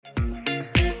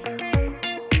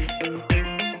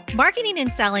Marketing and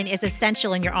selling is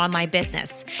essential in your online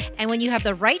business. And when you have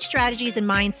the right strategies and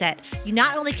mindset, you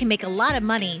not only can make a lot of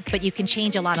money, but you can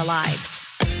change a lot of lives.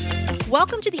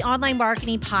 Welcome to the Online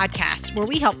Marketing Podcast, where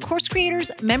we help course creators,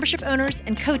 membership owners,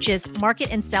 and coaches market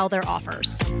and sell their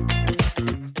offers.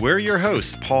 We're your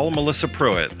hosts, Paul and Melissa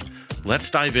Pruitt. Let's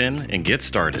dive in and get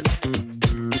started.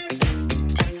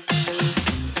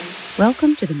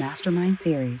 Welcome to the Mastermind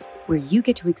Series, where you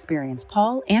get to experience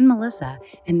Paul and Melissa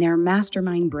in their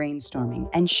mastermind brainstorming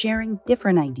and sharing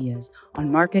different ideas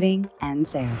on marketing and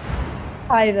sales.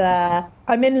 Hi there.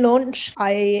 I'm in launch.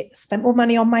 I spent more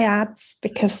money on my ads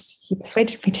because you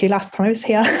persuaded me to last time I was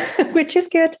here, which is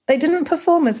good. They didn't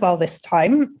perform as well this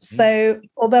time. So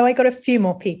although I got a few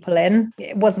more people in,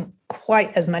 it wasn't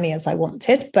quite as many as I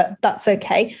wanted, but that's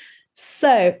okay.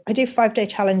 So I do 5-day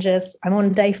challenges. I'm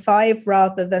on day 5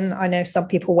 rather than, I know some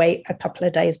people wait a couple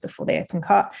of days before they open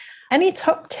cart. Any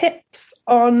top tips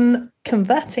on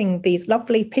converting these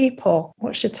lovely people?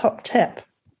 What's your top tip?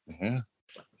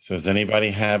 So does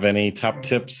anybody have any top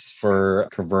tips for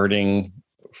converting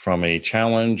from a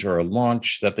challenge or a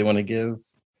launch that they want to give?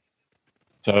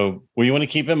 So what you want to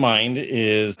keep in mind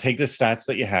is take the stats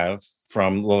that you have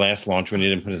from the last launch when you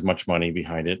didn't put as much money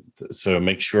behind it. So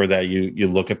make sure that you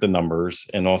look at the numbers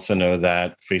and also know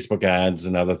that Facebook ads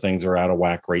and other things are out of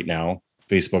whack right now.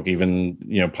 Facebook even,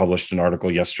 published an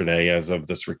article yesterday as of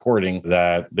this recording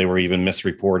that they were even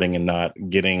misreporting and not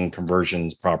getting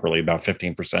conversions properly, about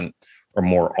 15% or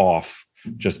more off,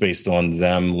 just based on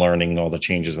them learning all the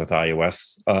changes with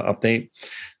iOS update.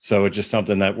 So it's just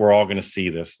something that we're all going to see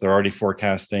this. They're already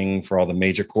forecasting for all the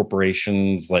major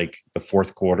corporations, like the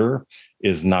fourth quarter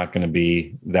is not going to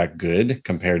be that good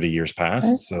compared to years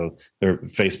past. Okay. So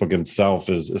Facebook himself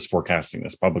is forecasting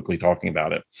this, publicly talking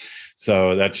about it.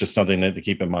 So that's just something to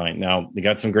keep in mind. Now, we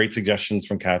got some great suggestions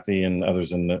from Kathy and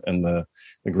others in the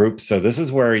group. So this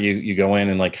is where you go in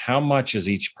and like, how much is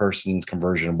each person's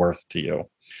conversion worth to you?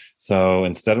 So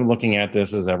instead of looking at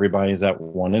this as everybody's at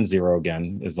 1 and 0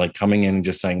 again, is like coming in and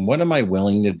just saying, what am I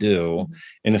willing to do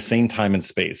in the same time and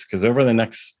space? Because over the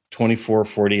next 24,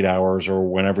 48 hours or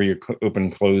whenever your open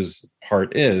and close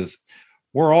part is,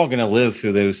 we're all going to live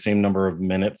through those same number of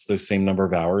minutes, those same number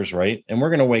of hours, right? And we're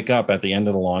going to wake up at the end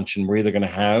of the launch and we're either going to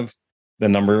have the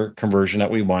number conversion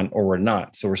that we want or we're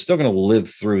not. So we're still going to live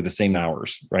through the same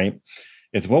hours, right?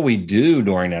 It's what we do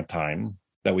during that time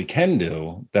that we can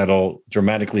do that'll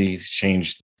dramatically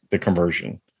change the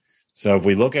conversion. So if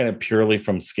we look at it purely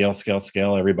from scale,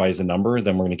 everybody's a number,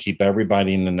 then we're going to keep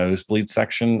everybody in the nosebleed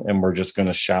section and we're just going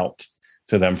to shout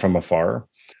to them from afar.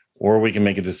 Or we can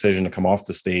make a decision to come off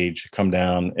the stage, come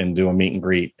down and do a meet and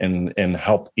greet and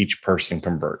help each person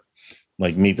convert.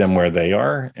 Like meet them where they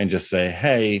are and just say,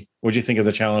 hey, what'd you think of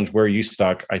the challenge? Where are you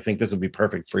stuck? I think this would be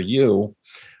perfect for you.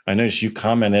 I noticed you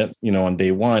commented, on day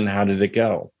 1, how did it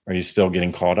go? Are you still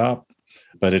getting caught up?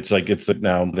 But it's like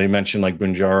now they mentioned like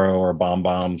Bunjaro or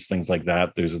BombBombs, things like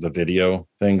that. Those are the video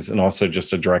things. And also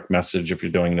just a direct message. If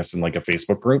you're doing this in like a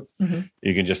Facebook group,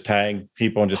 you can just tag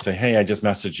people and just say, hey, I just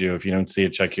messaged you. If you don't see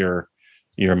it, check your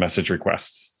message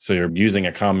requests. So you're using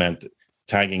a comment,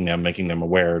 tagging them, making them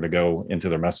aware to go into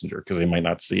their messenger because they might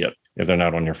not see it if they're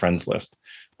not on your friends list.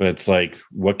 But it's like,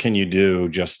 what can you do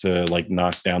just to like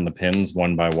knock down the pins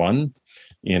one by one?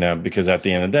 Because at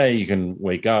the end of the day, you can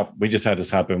wake up. We just had this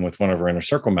happen with one of our inner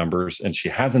circle members, and she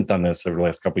hasn't done this over the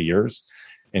last couple of years,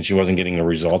 and she wasn't getting the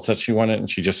results that she wanted. And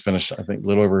she just finished, I think, a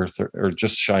little over or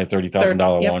just shy of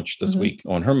 $30,000 launch this week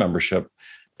on her membership.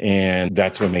 And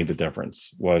that's what made the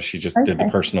difference was she just did the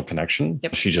personal connection.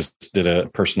 Yep. She just did a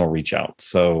personal reach out.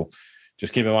 So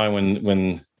just keep in mind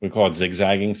when we call it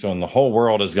zigzagging. So when the whole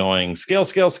world is going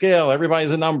scale,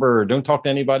 everybody's a number. Don't talk to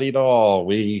anybody at all.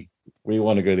 We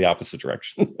want to go the opposite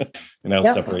direction and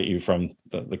that'll separate you from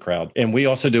the crowd. And we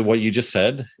also do what you just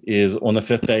said is on the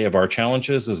 5th day of our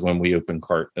challenges is when we open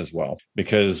cart as well.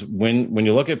 Because when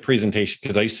you look at presentation,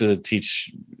 because I used to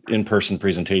teach in-person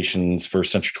presentations for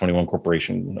Century 21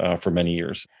 Corporation for many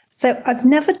years. So I've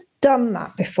never done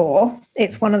that before.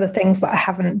 It's one of the things that I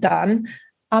haven't done.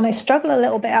 And I struggle a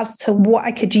little bit as to what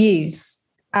I could use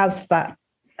as that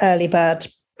early bird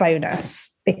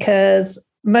bonus because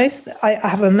I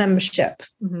have a membership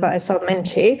that I sell them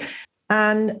into,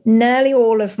 and nearly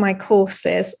all of my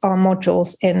courses are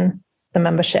modules in the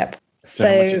membership.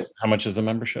 So how much is the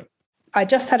membership? I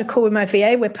just had a call with my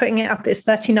VA. We're putting it up. It's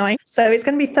 $39. So it's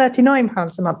going to be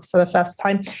 £39 a month for the first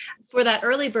time. For that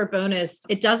early bird bonus,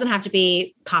 it doesn't have to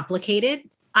be complicated.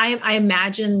 I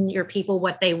imagine your people,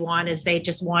 what they want is they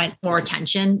just want more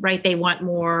attention, right? They want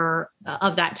more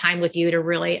of that time with you to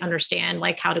really understand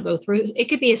like how to go through. It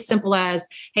could be as simple as,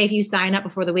 hey, if you sign up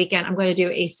before the weekend, I'm going to do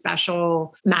a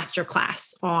special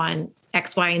masterclass on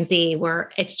X, Y, and Z,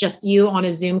 where it's just you on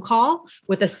a Zoom call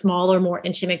with a smaller, more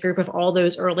intimate group of all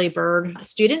those early bird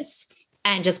students,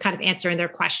 and just kind of answering their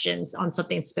questions on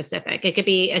something specific. It could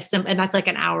be as simple, and that's like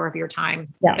an hour of your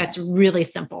time. Yeah. That's really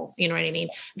simple. You know what I mean?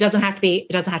 It doesn't have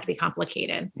to be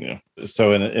complicated. Yeah.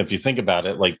 So if you think about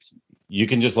it, like you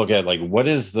can just look at like, what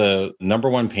is the number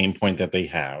one pain point that they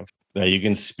have that you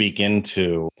can speak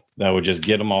into that would just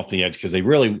get them off the edge? Because they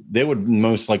would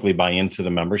most likely buy into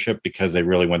the membership because they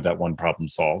really want that one problem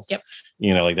solved. Yep.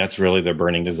 Like that's really their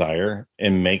burning desire,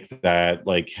 and make that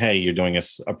like, hey, you're doing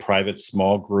a private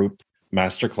small group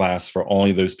masterclass for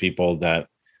only those people that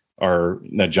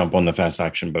jump on the fast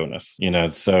action bonus,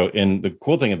 So, and the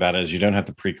cool thing about it is you don't have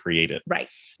to pre-create it. Right.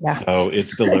 Yeah. So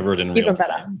it's delivered in real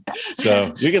time.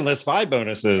 So you can list 5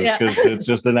 bonuses because it's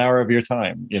just an hour of your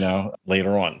time,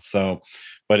 later on. So,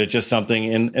 but it's just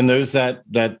something, and those that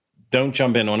don't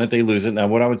jump in on it, they lose it. Now,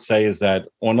 what I would say is that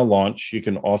on the launch, you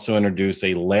can also introduce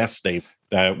a last day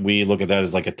that we look at that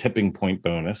as like a tipping point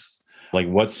bonus. Like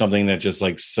what's something that just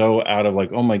like so out of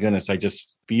like, oh my goodness, I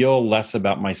just feel less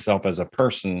about myself as a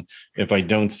person if I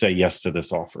don't say yes to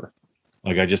this offer.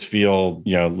 Like I just feel,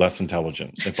 less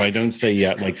intelligent. If I don't say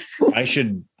yeah, like I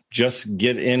should just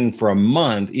get in for a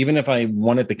month. Even if I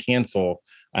wanted to cancel,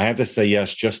 I have to say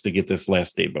yes just to get this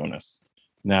last day bonus.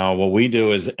 Now, what we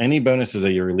do is any bonuses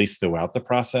that you release throughout the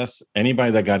process,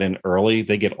 anybody that got in early,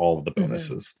 they get all of the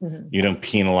bonuses. Mm-hmm. You don't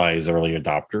penalize early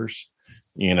adopters.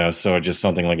 So just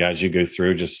something like as you go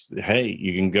through, just, hey,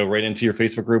 you can go right into your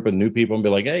Facebook group with new people and be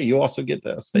like, hey, you also get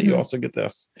this. Hey, you also get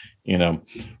this.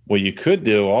 What you could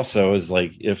do also is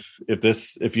like,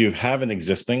 if you have an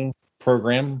existing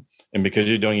program and because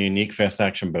you're doing a unique fast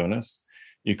action bonus,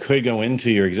 you could go into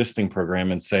your existing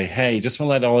program and say, hey, just want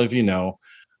to let all of you know,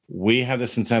 we have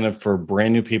this incentive for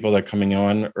brand new people that are coming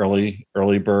on early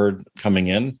bird coming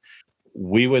in.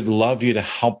 We would love you to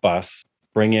help us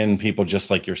bring in people just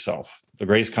like yourself. The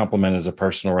greatest compliment is a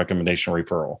personal recommendation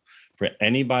referral. For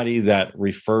anybody that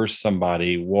refers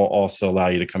somebody, will also allow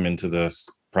you to come into this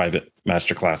private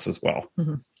masterclass as well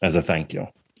as a thank you.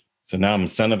 So now I'm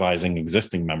incentivizing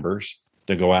existing members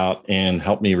to go out and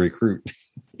help me recruit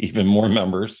even more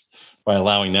members by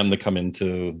allowing them to come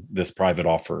into this private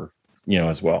offer,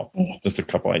 as well. Just a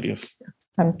couple ideas.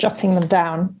 I'm jotting them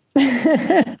down.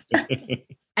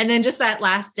 And then just that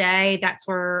last day, that's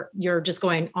where you're just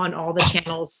going on all the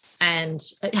channels. And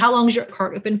how long is your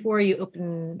cart open for?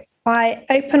 I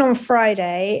open on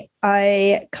Friday.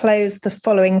 I close the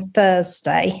following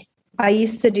Thursday. I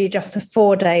used to do just a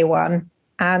 4-day one.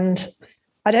 And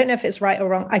I don't know if it's right or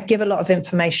wrong. I give a lot of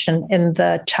information in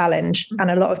the challenge, and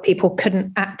a lot of people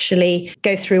couldn't actually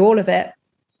go through all of it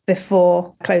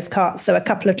before closed cart. So a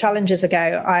couple of challenges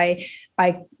ago, I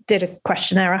did a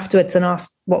questionnaire afterwards and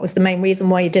asked what was the main reason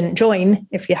why you didn't join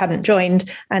if you hadn't joined.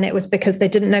 And it was because they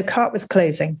didn't know cart was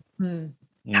closing.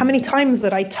 How many times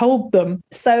that I told them?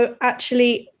 So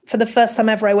actually, for the first time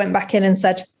ever, I went back in and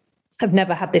said, I've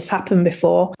never had this happen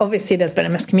before. Obviously, there's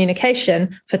been a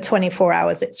miscommunication. For 24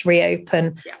 hours, it's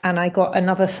reopened. Yeah. And I got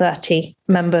another 30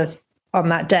 members on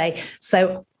that day.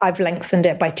 So I've lengthened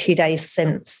it by 2 days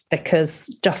since, because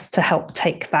just to help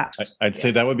take that. I'd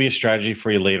say that would be a strategy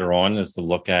for you later on, is to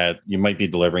look at, you might be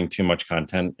delivering too much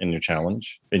content in your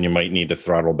challenge, and you might need to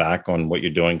throttle back on what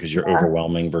you're doing because you're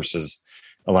overwhelming versus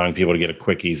allowing people to get a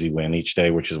quick, easy win each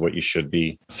day, which is what you should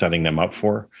be setting them up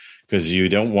for. Because you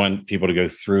don't want people to go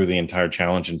through the entire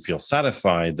challenge and feel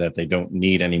satisfied that they don't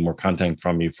need any more content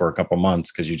from you for a couple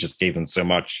months because you just gave them so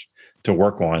much to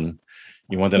work on.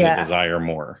 You want them to desire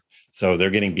more. So they're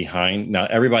getting behind. Now,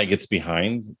 everybody gets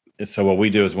behind. So what we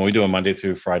do is when we do a Monday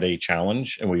through Friday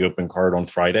challenge and we open card on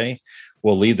Friday,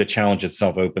 we'll leave the challenge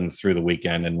itself open through the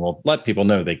weekend, and we'll let people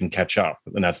know they can catch up.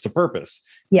 And that's the purpose.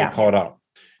 Get caught up.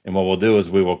 And what we'll do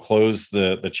is we will close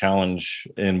the challenge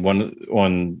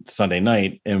on Sunday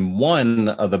night. And one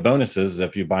of the bonuses,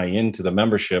 if you buy into the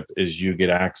membership, is you get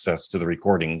access to the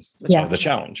recordings of the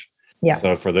challenge. Yeah.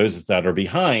 So for those that are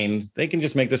behind, they can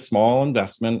just make this small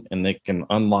investment and they can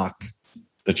unlock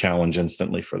the challenge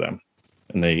instantly for them.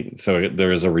 And so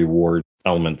there is a reward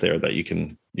element there that you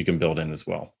can build in as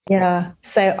well. Yeah.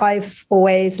 So I've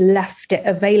always left it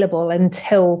available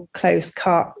until closed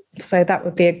cart. So that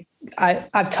would be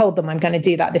I've told them I'm going to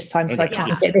do that this time, so I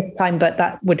can't do it this time, but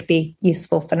that would be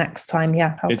useful for next time.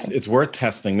 Yeah. Okay. It's worth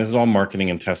testing. This is all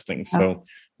marketing and testing. So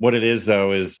what it is,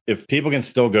 though, is if people can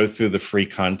still go through the free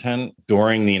content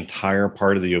during the entire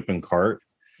part of the open cart,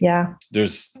 Yeah.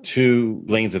 There's two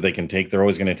lanes that they can take. They're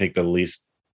always going to take the least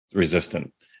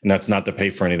resistant. And that's not to pay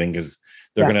for anything, because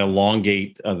they're going to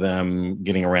elongate them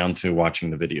getting around to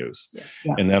watching the videos.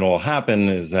 Yeah. And that'll happen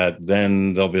is that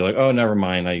then they'll be like, oh, never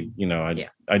mind. I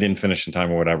didn't finish in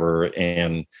time or whatever.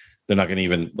 And they're not going to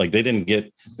even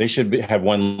they should have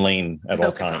one lane at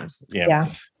all times. Yeah.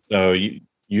 So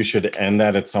you should end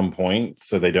that at some point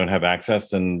so they don't have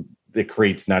access, and it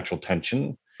creates natural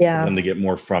tension. Yeah. For them to get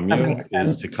more from you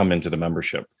is to come into the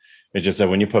membership. It's just that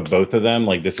when you put both of them,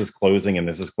 like this is closing and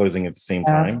this is closing at the same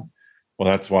time. Well,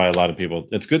 that's why a lot of people,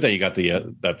 it's good that you got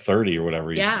the that 30 or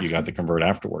whatever you got to convert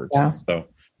afterwards. Yeah. So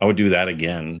I would do that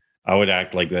again. I would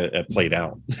act like that it played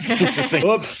out. Say,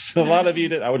 oops, a lot of you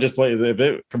did. I would just play, if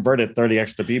it converted 30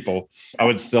 extra people, I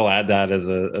would still add that as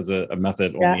a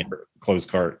method on the closed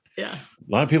cart. Yeah. A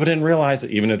lot of people didn't realize it,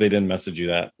 even if they didn't message you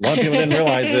that. A lot of people didn't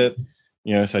realize it.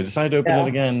 So I decided to open it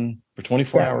again for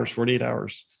 24 hours, 48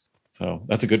 hours. So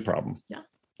that's a good problem. Yeah.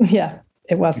 Yeah,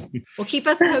 it was. Well, keep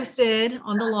us posted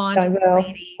on the launch. I will.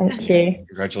 Thank you.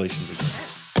 Congratulations again.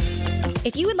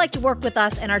 If you would like to work with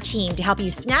us and our team to help you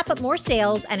snap up more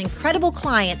sales and incredible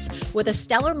clients with a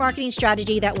stellar marketing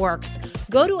strategy that works,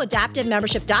 go to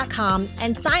adaptivemembership.com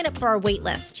and sign up for our wait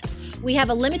list. We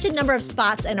have a limited number of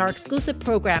spots in our exclusive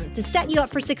program to set you up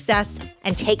for success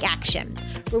and take action.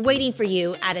 We're waiting for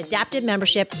you at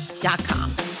adaptivemembership.com.